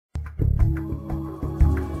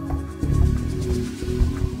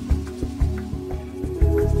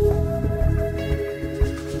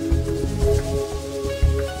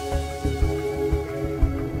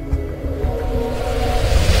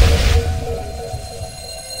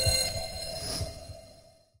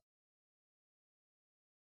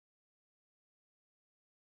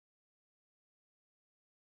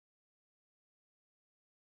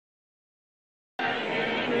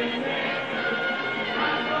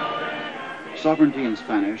Sovereignty in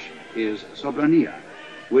Spanish is soberanía,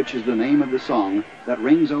 which is the name of the song that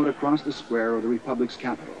rings out across the square of the Republic's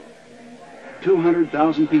capital.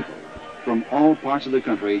 200,000 people from all parts of the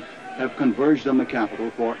country have converged on the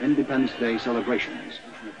capital for Independence Day celebrations.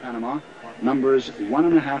 Panama numbers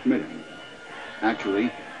 1.5 million.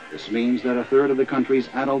 Actually, this means that a third of the country's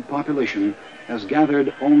adult population has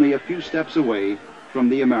gathered only a few steps away from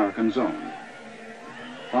the American zone.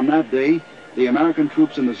 On that day, the American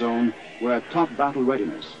troops in the zone were at top battle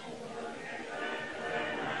readiness.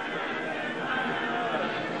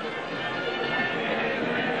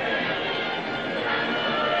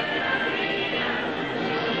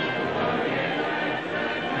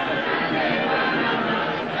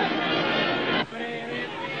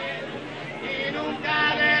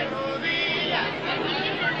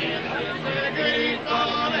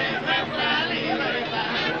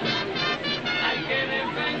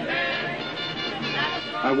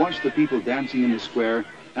 I watched the people dancing in the square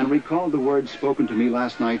and recalled the words spoken to me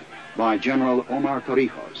last night by General Omar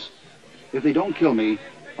Torrijos. If they don't kill me,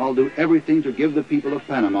 I'll do everything to give the people of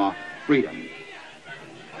Panama freedom.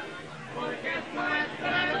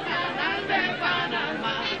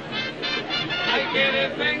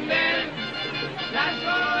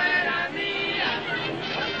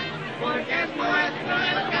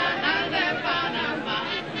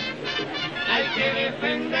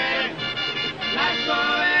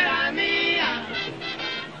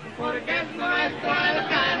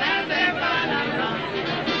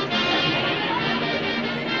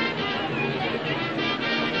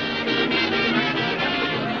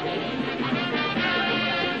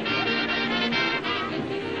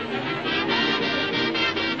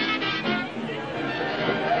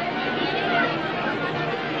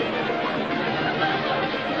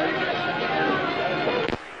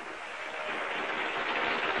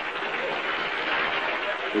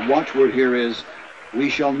 The watchword here is, we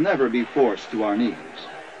shall never be forced to our knees.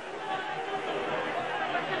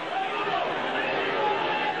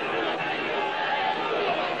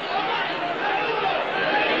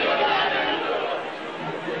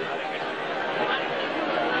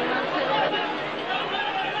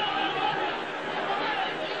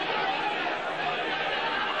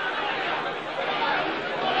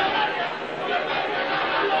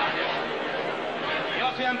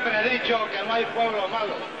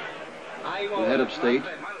 The head of state,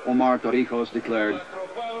 Omar Torrijos, declared,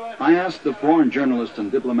 I asked the foreign journalists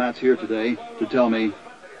and diplomats here today to tell me,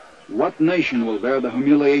 what nation will bear the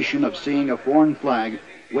humiliation of seeing a foreign flag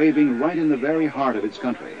waving right in the very heart of its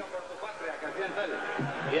country?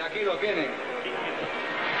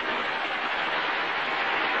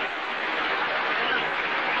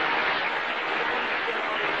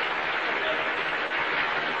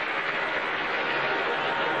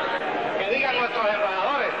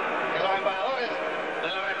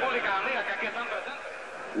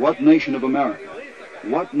 What nation of America,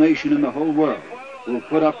 what nation in the whole world will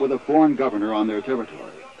put up with a foreign governor on their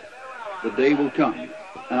territory? The day will come,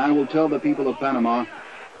 and I will tell the people of Panama,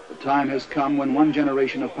 the time has come when one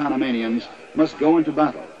generation of Panamanians must go into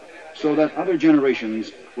battle, so that other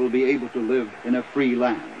generations will be able to live in a free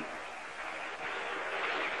land.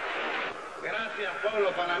 Gracias,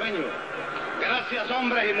 pueblo panameño. Gracias,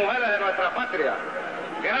 hombres y mujeres de nuestra patria.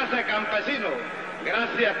 Gracias, campesinos.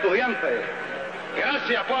 Gracias, estudiantes.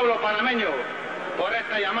 Gracias, pueblo panameño, por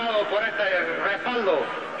este llamado, por este respaldo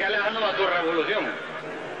que le ha dado a su revolución.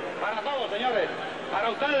 Para todos, señores, para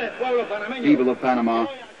ustedes, pueblo panameño. People of Panama,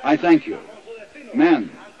 I thank you.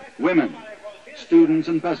 Men, women, students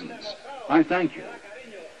and peasants, I thank you.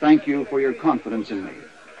 Thank you for your confidence in me.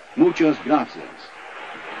 Muchas gracias.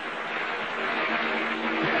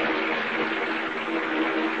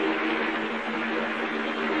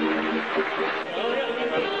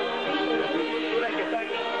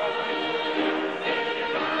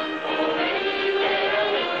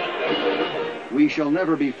 We shall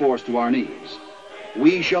never be forced to our knees.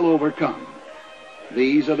 We shall overcome.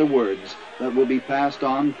 These are the words that will be passed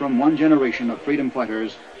on from one generation of freedom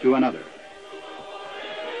fighters to another.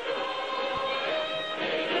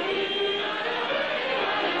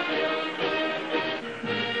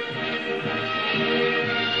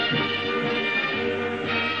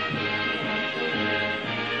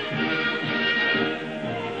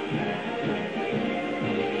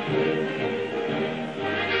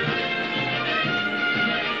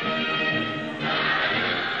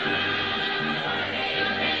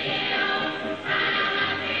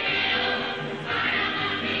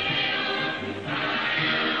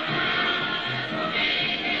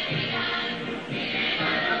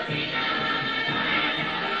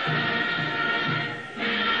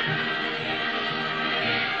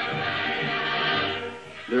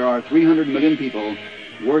 There are 300 million people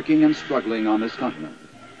working and struggling on this continent.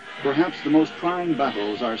 Perhaps the most trying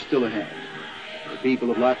battles are still ahead. The people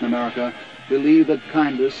of Latin America believe that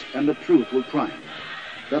kindness and the truth will triumph,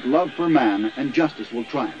 that love for man and justice will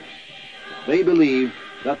triumph. They believe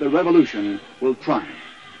that the revolution will triumph.